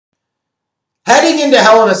Heading into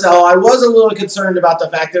Hell in a Cell, I was a little concerned about the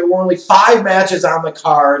fact there were only 5 matches on the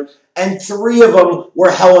card, and 3 of them were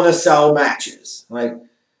Hell in a Cell matches. Like,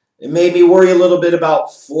 it made me worry a little bit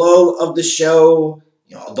about flow of the show,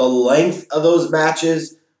 you know, the length of those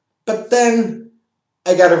matches. But then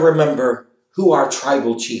I got to remember who our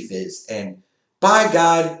tribal chief is, and by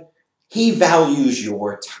God, he values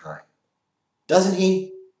your time, doesn't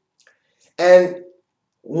he? And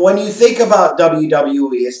when you think about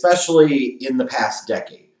WWE, especially in the past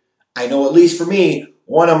decade, I know at least for me,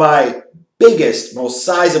 one of my biggest, most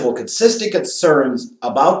sizable, consistent concerns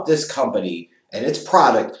about this company and its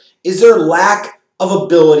product is their lack of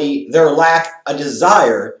ability, their lack of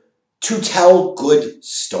desire to tell good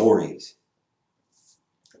stories.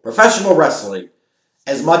 Professional wrestling,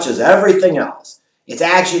 as much as everything else, it's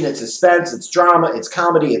action, it's suspense, it's drama, it's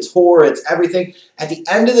comedy, it's horror, it's everything. At the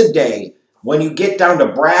end of the day, when you get down to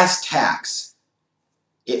brass tacks,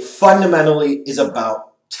 it fundamentally is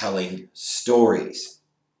about telling stories.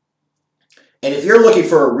 And if you're looking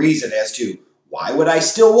for a reason as to why would I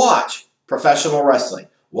still watch professional wrestling,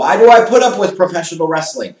 why do I put up with professional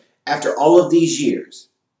wrestling after all of these years?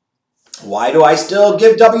 Why do I still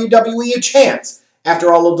give WWE a chance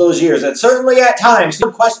after all of those years? And certainly at times, no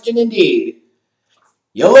question indeed.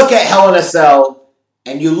 You look at Hell in a Cell,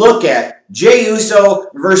 and you look at Jey Uso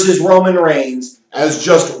versus Roman Reigns as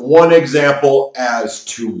just one example as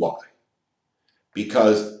to why.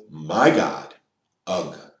 Because, my God,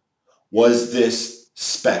 ugh, was this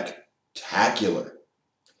spectacular.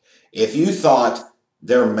 If you thought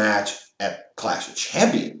their match at Clash of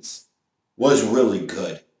Champions was really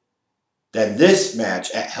good, then this match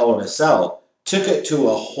at Hell in a Cell took it to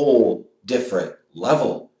a whole different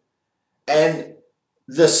level. And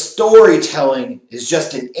the storytelling is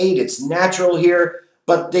just innate. It's natural here,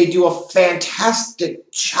 but they do a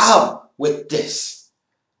fantastic job with this.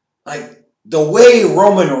 Like, the way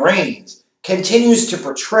Roman Reigns continues to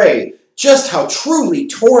portray just how truly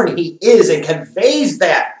torn he is and conveys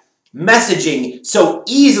that messaging so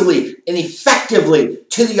easily and effectively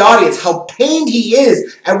to the audience, how pained he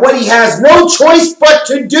is and what he has no choice but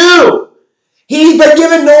to do. He's been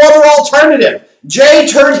given no other alternative. Jey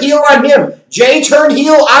turned heel on him. Jey turned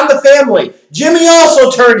heel on the family. Jimmy also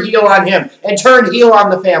turned heel on him and turned heel on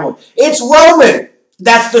the family. It's Roman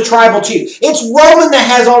that's the tribal chief. It's Roman that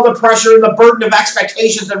has all the pressure and the burden of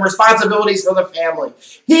expectations and responsibilities for the family.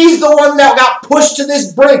 He's the one that got pushed to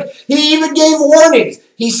this brink. He even gave warnings.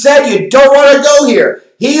 He said, you don't want to go here.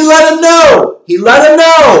 He let him know. He let him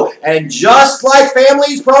know. And just like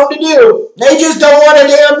families prone to do, they just don't want to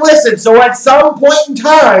damn listen. So at some point in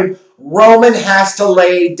time, Roman has to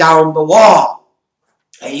lay down the law.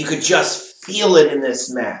 And you could just feel it in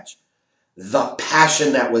this match. The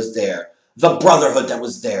passion that was there. The brotherhood that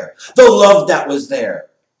was there. The love that was there.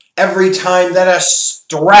 Every time that a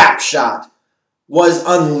strap shot was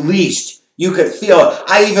unleashed, you could feel it.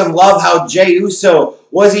 I even love how Jey Uso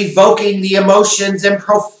was evoking the emotions and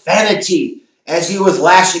profanity as he was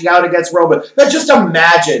lashing out against Roman. But just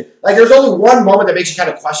imagine, like there's only one moment that makes you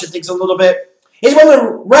kind of question things a little bit. Is when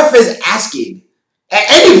the ref is asking, at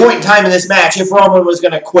any point in time in this match, if Roman was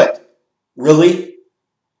going to quit. Really?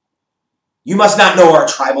 You must not know our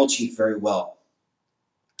tribal chief very well.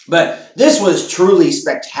 But this was truly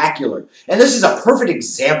spectacular. And this is a perfect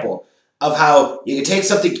example of how you can take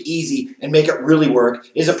something easy and make it really work.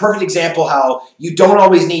 It is a perfect example how you don't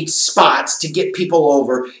always need spots to get people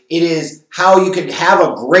over. It is how you can have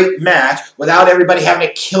a great match without everybody having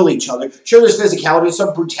to kill each other. Sure, there's physicality,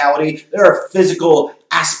 some brutality. There are physical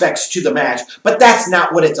aspects to the match. But that's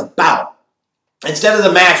not what it's about. Instead of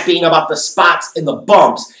the match being about the spots and the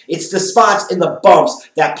bumps, it's the spots and the bumps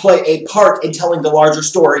that play a part in telling the larger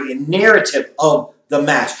story and narrative of the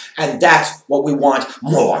match. And that's what we want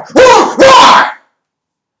more.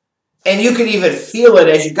 And you could even feel it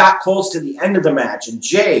as you got close to the end of the match. And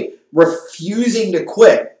Jey refusing to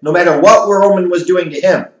quit, no matter what Roman was doing to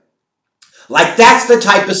him. Like, that's the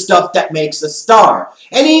type of stuff that makes a star.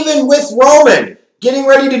 And even with Roman getting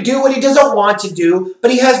ready to do what he doesn't want to do,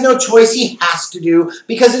 but he has no choice, he has to do,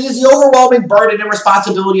 because it is the overwhelming burden and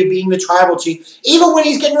responsibility of being the tribal chief, even when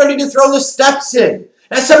he's getting ready to throw the steps in.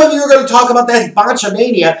 Now, some of you are going to talk about that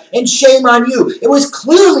Botchamania, and shame on you. It was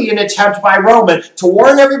clearly an attempt by Roman to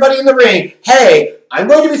warn everybody in the ring, hey, I'm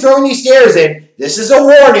going to be throwing these stairs in. This is a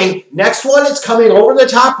warning. Next one, it's coming over the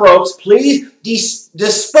top ropes. Please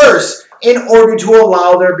disperse in order to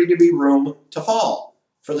allow there to be room to fall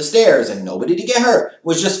for the stairs and nobody to get hurt. It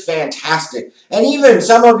was just fantastic. And even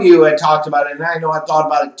some of you had talked about it, and I know I thought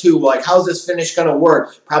about it too, like, how's this finish going to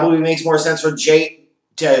work? Probably makes more sense for Jey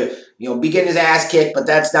to be getting his ass kicked, but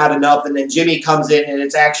that's not enough. And then Jimmy comes in, and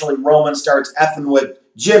it's actually Roman starts effing with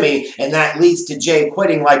Jimmy, and that leads to Jey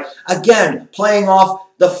quitting. Like, again, playing off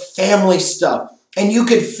the family stuff. And you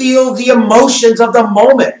could feel the emotions of the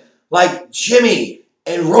moment. Like Jimmy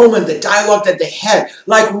and Roman, the dialogue that they had.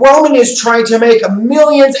 Like Roman is trying to make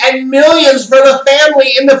millions and millions for the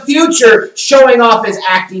family in the future, showing off his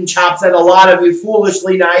acting chops that a lot of you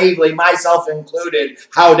foolishly, naively, myself included,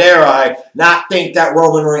 how dare I, not think that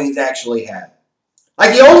Roman Reigns actually had.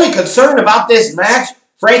 Like the only concern about this match,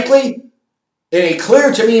 frankly, in a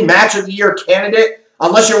clear to me match of the year candidate,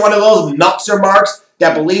 unless you're one of those nuxer marks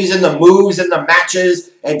that believes in the moves and the matches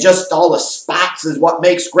and just all the spots is what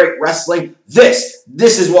makes great wrestling. This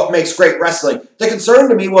is what makes great wrestling. The concern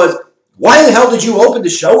to me was, why the hell did you open the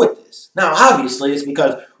show with this? Now, obviously, it's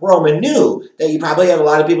because Roman knew that you probably had a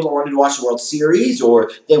lot of people that wanted to watch the World Series or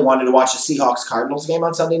they wanted to watch the Seahawks-Cardinals game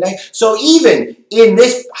on Sunday night. So even in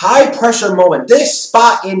this high-pressure moment, this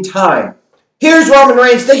spot in time, here's Roman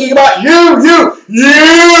Reigns thinking about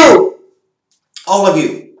you! All of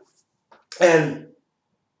you. And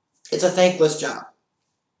it's a thankless job.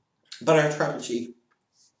 But our tribal chief,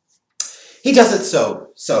 he does it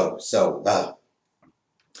so well.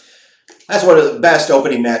 That's one of the best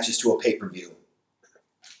opening matches to a pay-per-view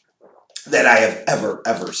that I have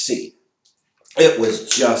ever seen. It was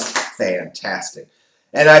just fantastic.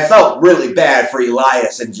 And I felt really bad for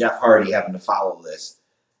Elias and Jeff Hardy having to follow this.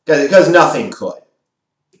 Because nothing could.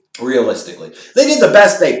 Realistically. They did the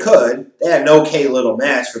best they could. They had an okay little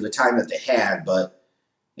match for the time that they had, but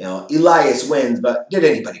Elias wins, but did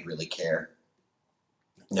anybody really care?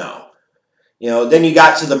 No. Then you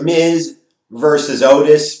got to The Miz versus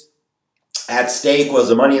Otis. At stake was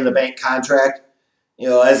a Money in the Bank contract.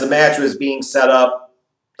 As the match was being set up,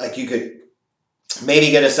 like you could maybe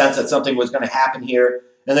get a sense that something was going to happen here.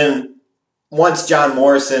 And then once John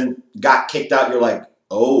Morrison got kicked out, you're like,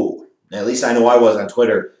 oh, at least I know I was on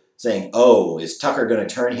Twitter saying, oh, is Tucker going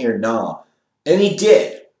to turn here? No. And he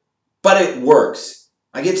did. But it works.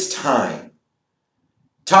 Like, it's time.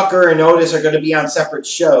 Tucker and Otis are going to be on separate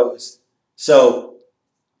shows. So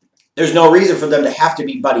there's no reason for them to have to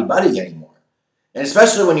be buddy-buddy anymore. And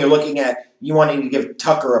especially when you're looking at you wanting to give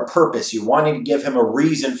Tucker a purpose. You wanting to give him a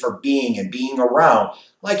reason for being and being around.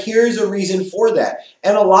 Like, here's a reason for that.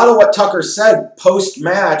 And a lot of what Tucker said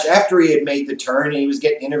post-match, after he had made the turn and he was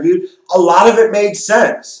getting interviewed, a lot of it made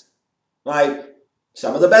sense. Like,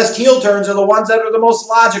 some of the best heel turns are the ones that are the most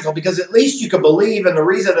logical because at least you can believe in the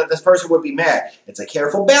reason that this person would be mad. It's a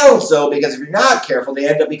careful balance, though, because if you're not careful, they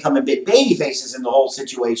end up becoming big baby faces in the whole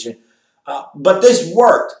situation. But this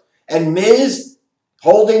worked. And Miz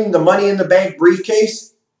holding the Money in the Bank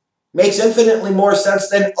briefcase makes infinitely more sense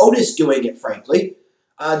than Otis doing it, frankly.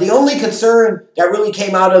 The only concern that really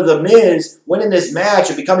came out of the Miz winning this match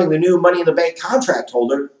and becoming the new Money in the Bank contract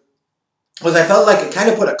holder was I felt like it kind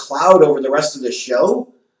of put a cloud over the rest of the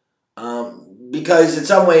show because in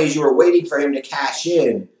some ways you were waiting for him to cash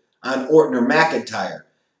in on Orton or McIntyre.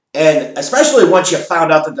 And especially once you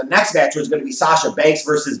found out that the next match was going to be Sasha Banks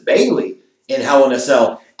versus Bayley in Hell in a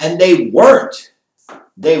Cell. And they weren't.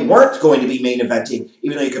 They weren't going to be main eventing,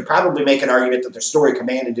 even though you could probably make an argument that their story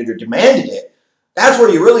commanded it or demanded it. That's where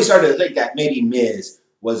you really started to think that maybe Miz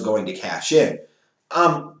was going to cash in.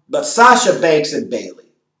 But Sasha Banks and Bayley.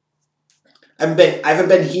 I haven't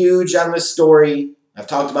been huge on this story. I've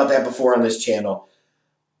talked about that before on this channel.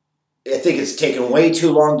 I think it's taken way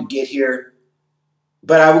too long to get here.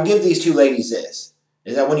 But I will give these two ladies this.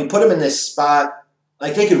 Is that when you put them in this spot,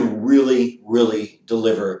 like they can really, really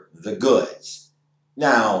deliver the goods.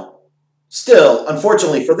 Now, still,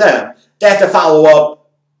 unfortunately for them, they have to follow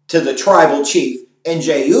up to the Tribal Chief and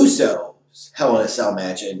Jey Uso's Hell in a Cell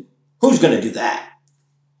match. And who's going to do that?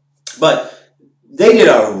 But they did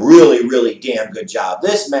a really, really damn good job.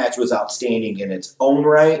 This match was outstanding in its own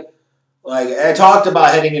right. Like, I talked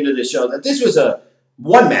about heading into the show that this was a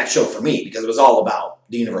one-match show for me because it was all about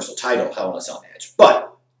the Universal title Hell in a Cell match.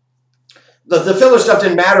 But the filler stuff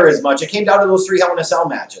didn't matter as much. It came down to those 3 Hell in a Cell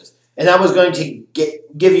matches. And that was going to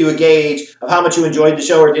give you a gauge of how much you enjoyed the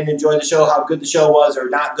show or didn't enjoy the show, how good the show was or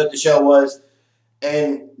not good the show was.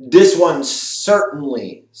 And this one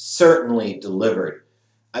certainly delivered.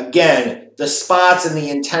 Again, the spots and the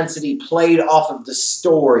intensity played off of the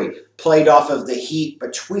story, played off of the heat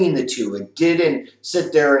between the two. It didn't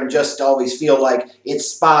sit there and just always feel like it's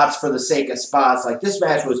spots for the sake of spots. Like, this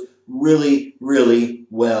match was really, really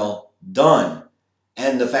well done.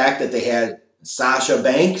 And the fact that they had Sasha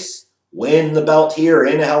Banks win the belt here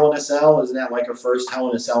in a Hell in a Cell, isn't that like her first Hell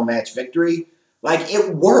in a Cell match victory? Like,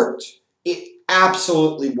 it worked. It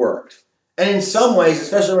absolutely worked. And in some ways,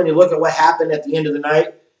 especially when you look at what happened at the end of the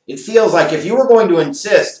night, It feels like if you were going to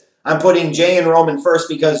insist on putting Jey and Roman first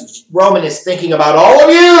because Roman is thinking about all of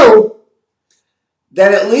you,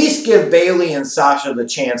 then at least give Bayley and Sasha the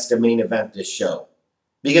chance to main event this show.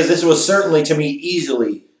 Because this was certainly, to me,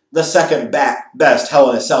 easily the second best Hell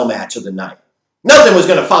in a Cell match of the night. Nothing was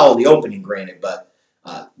going to follow the opening, granted, but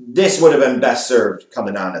this would have been best served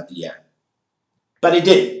coming on at the end. But it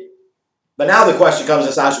didn't. But now the question comes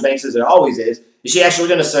to Sasha Banks, as it always is she actually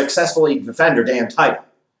going to successfully defend her damn title?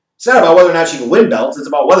 It's not about whether or not she can win belts, it's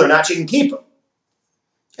about whether or not she can keep them.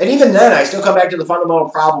 And even then, I still come back to the fundamental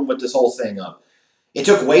problem with this whole thing of it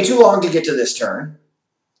took way too long to get to this turn.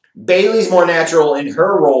 Bayley's more natural in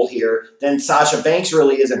her role here than Sasha Banks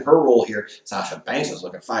really is in her role here. Sasha Banks is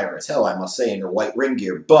looking fire as hell, I must say, in her white ring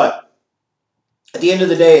gear. But at the end of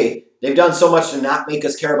the day, they've done so much to not make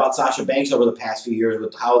us care about Sasha Banks over the past few years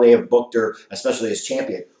with how they have booked her, especially as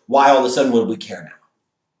champion. Why all of a sudden would we care now?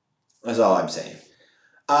 That's all I'm saying.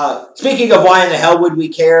 Speaking of why in the hell would we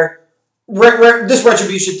care, this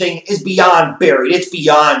Retribution thing is beyond buried. It's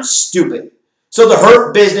beyond stupid. So the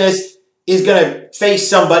Hurt Business is going to face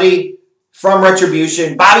somebody from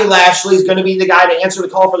Retribution. Bobby Lashley is going to be the guy to answer the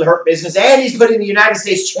call for the Hurt Business, and he's putting the United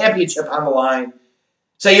States Championship on the line.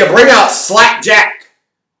 So you bring out Slapjack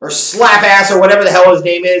or Slapass or whatever the hell his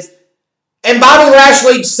name is, and Bobby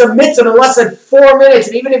Lashley submits him in less than 4 minutes.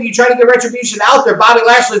 And even if you try to get Retribution out there, Bobby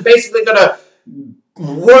Lashley is basically going to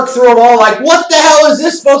work through them all like, what the hell is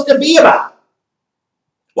this supposed to be about?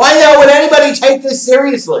 Why the hell would anybody take this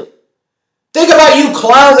seriously? Think about you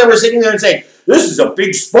clowns that were sitting there and saying, this is a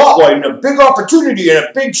big spotlight and a big opportunity and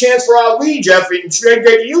a big chance for Ali, Jeff, and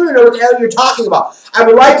you don't know what the hell you're talking about. I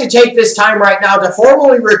would like to take this time right now to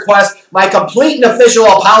formally request my complete and official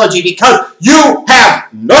apology because you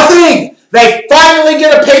have nothing. They finally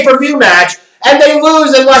get a pay-per-view match and they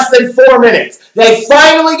lose in less than 4 minutes. They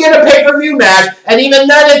finally get a pay-per-view match, and even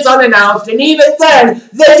then it's unannounced, and even then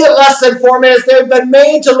they get less than 4 minutes. They've been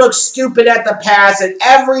made to look stupid at the pass at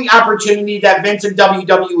every opportunity that Vince and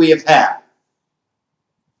WWE have had.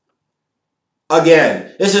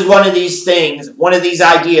 Again, this is one of these things, one of these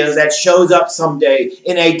ideas that shows up someday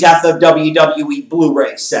in a Death of WWE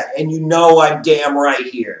Blu-ray set, and you know I'm damn right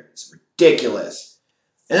here. It's ridiculous.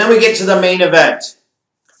 And then we get to the main event.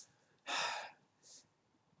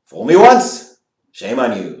 Fool me once, shame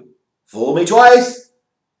on you. Fool me twice,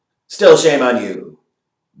 still shame on you.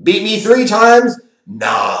 Beat me 3 times?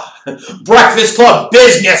 Nah. Breakfast Club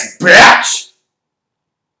business, bitch!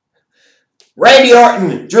 Randy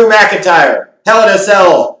Orton, Drew McIntyre, Hell in a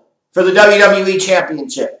Cell for the WWE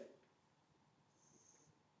Championship.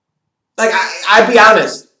 Like, I'd be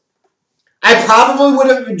honest. I probably would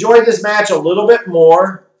have enjoyed this match a little bit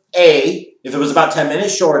more, if it was about 10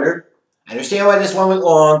 minutes shorter. I understand why this one went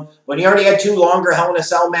long, but you already had 2 longer Hell in a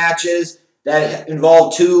Cell matches that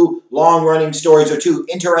involved 2 long-running stories or 2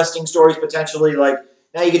 interesting stories potentially. Like,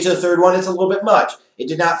 now you get to the 3rd one, it's a little bit much. It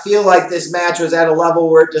did not feel like this match was at a level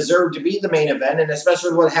where it deserved to be the main event, and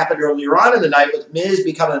especially what happened earlier on in the night with Miz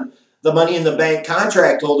becoming the Money in the Bank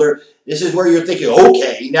contract holder. This is where you're thinking,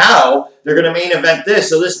 okay, now they're going to main event this,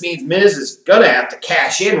 so this means Miz is going to have to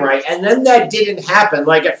cash in, right? And then that didn't happen.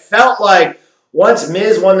 Like, it felt like once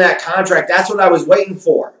Miz won that contract, that's what I was waiting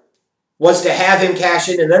for, was to have him cash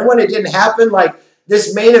in. And then when it didn't happen, like,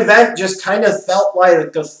 this main event just kind of felt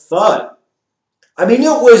like a thud. I mean,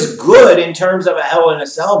 it was good in terms of a Hell in a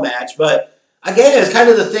Cell match, but again, it's kind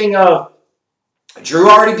of the thing of Drew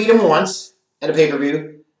already beat him once at a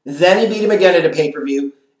pay-per-view, then he beat him again at a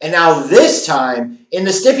pay-per-view, and now this time, in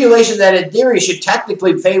the stipulation that in theory should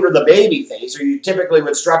technically favor the babyface, or you typically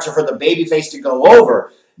would structure for the babyface to go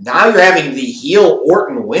over, now you're having the heel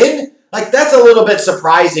Orton win? Like, that's a little bit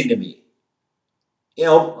surprising to me. You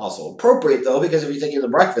know, also appropriate, though, because if you're thinking of the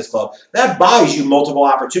Breakfast Club, that buys you multiple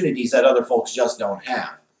opportunities that other folks just don't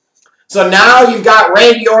have. So now you've got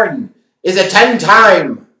Randy Orton is a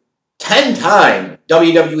 10-time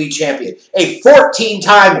WWE champion, a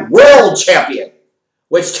 14-time world champion,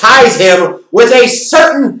 which ties him with a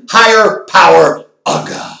certain higher power,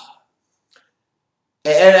 Uga.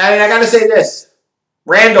 And I gotta say this.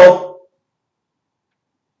 Randall,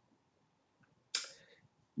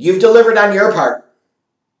 you've delivered on your part.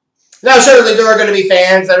 Now, surely there are going to be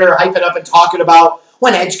fans that are hyping up and talking about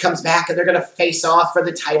when Edge comes back and they're going to face off for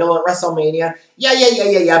the title at WrestleMania.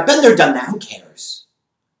 Yeah. Been there, done that. Who cares?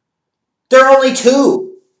 There are only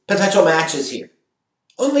 2 potential matches here.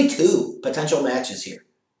 Only 2 potential matches here.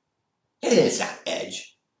 And it's not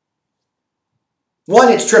Edge.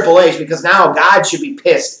 One, it's Triple H, because now God should be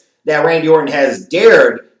pissed that Randy Orton has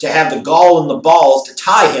dared to have the gall and the balls to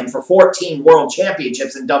tie him for 14 world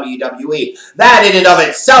championships in WWE. That in and of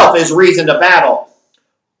itself is reason to battle.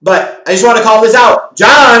 But I just want to call this out.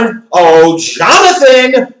 Jonathan,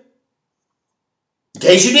 in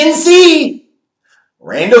case you didn't see,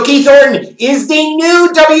 Randall Keith Orton is the new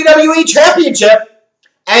WWE Championship.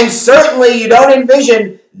 And certainly you don't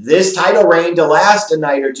envision this title reign to last a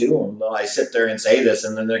night or two. Well, I sit there and say this,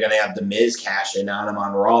 and then they're going to have The Miz cash in on him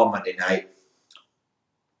on Raw Monday night.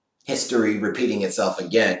 History repeating itself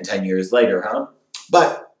again 10 years later, huh?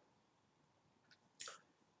 But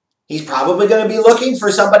he's probably going to be looking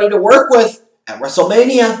for somebody to work with at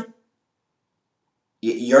WrestleMania.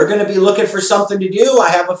 You're going to be looking for something to do, I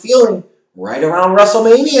have a feeling, right around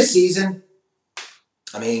WrestleMania season.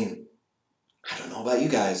 I mean, I don't know about you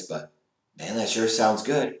guys, but man, that sure sounds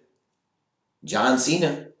good. John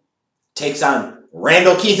Cena takes on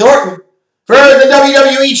Randall Keith Orton for the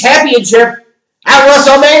WWE Championship at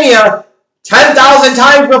WrestleMania 10,000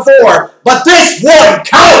 times before. But this one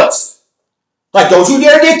counts! Like, don't you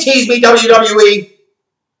dare to tease me, WWE.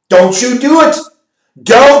 Don't you do it.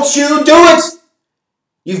 Don't you do it.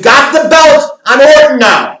 You've got the belt on Orton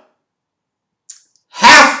now.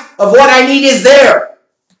 Half of what I need is there.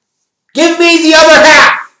 Give me the other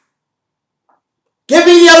half. Give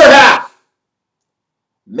me the other half.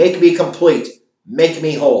 Make me complete. Make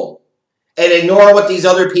me whole. And ignore what these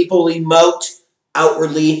other people emote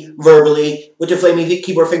outwardly, verbally, with their flaming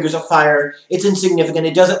keyboard fingers of fire. It's insignificant.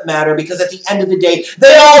 It doesn't matter because at the end of the day,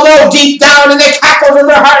 they all know deep down in the cackles of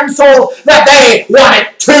their heart and soul that they want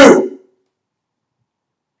it too.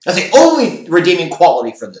 That's the only redeeming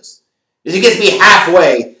quality for this. Is it gets me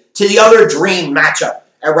halfway to the other dream matchup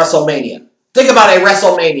at WrestleMania. Think about a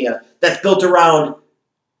WrestleMania that's built around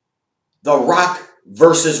The Rock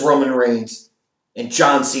versus Roman Reigns and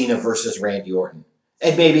John Cena versus Randy Orton.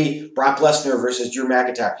 And maybe Brock Lesnar versus Drew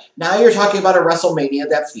McIntyre. Now you're talking about a WrestleMania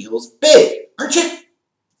that feels big, aren't you?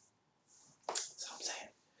 That's all I'm saying.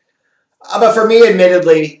 But for me,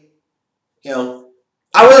 admittedly,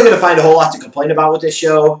 I wasn't going to find a whole lot to complain about with this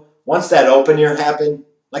show. Once that opener happened,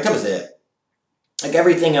 like, that was it. Like,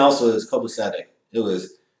 everything else was copacetic. It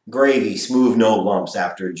was gravy, smooth, no lumps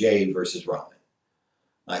after Jey versus Roman.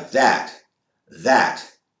 Like, that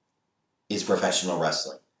is professional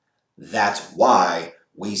wrestling. That's why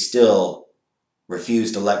we still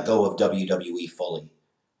refuse to let go of WWE fully.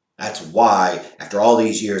 That's why, after all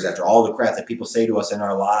these years, after all the crap that people say to us in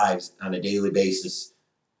our lives on a daily basis,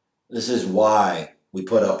 this is why we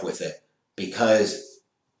put up with it. Because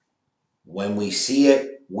when we see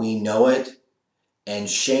it, we know it. And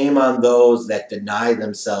shame on those that deny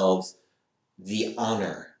themselves the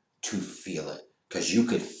honor to feel it. Because you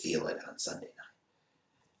could feel it on Sunday night.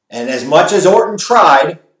 And as much as Orton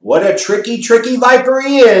tried, what a tricky, tricky Viper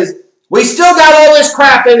he is, we still got all this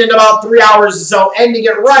crap in about 3 hours or so, ending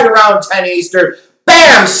it right around 10 Eastern.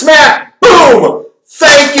 Bam! Smack! Boom!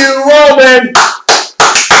 Thank you, Roman!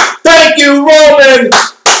 Thank you, Roman!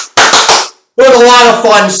 It was a lot of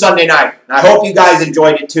fun Sunday night. I hope you guys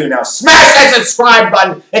enjoyed it too. Now smash that subscribe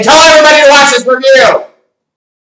button and tell everybody to watch this review!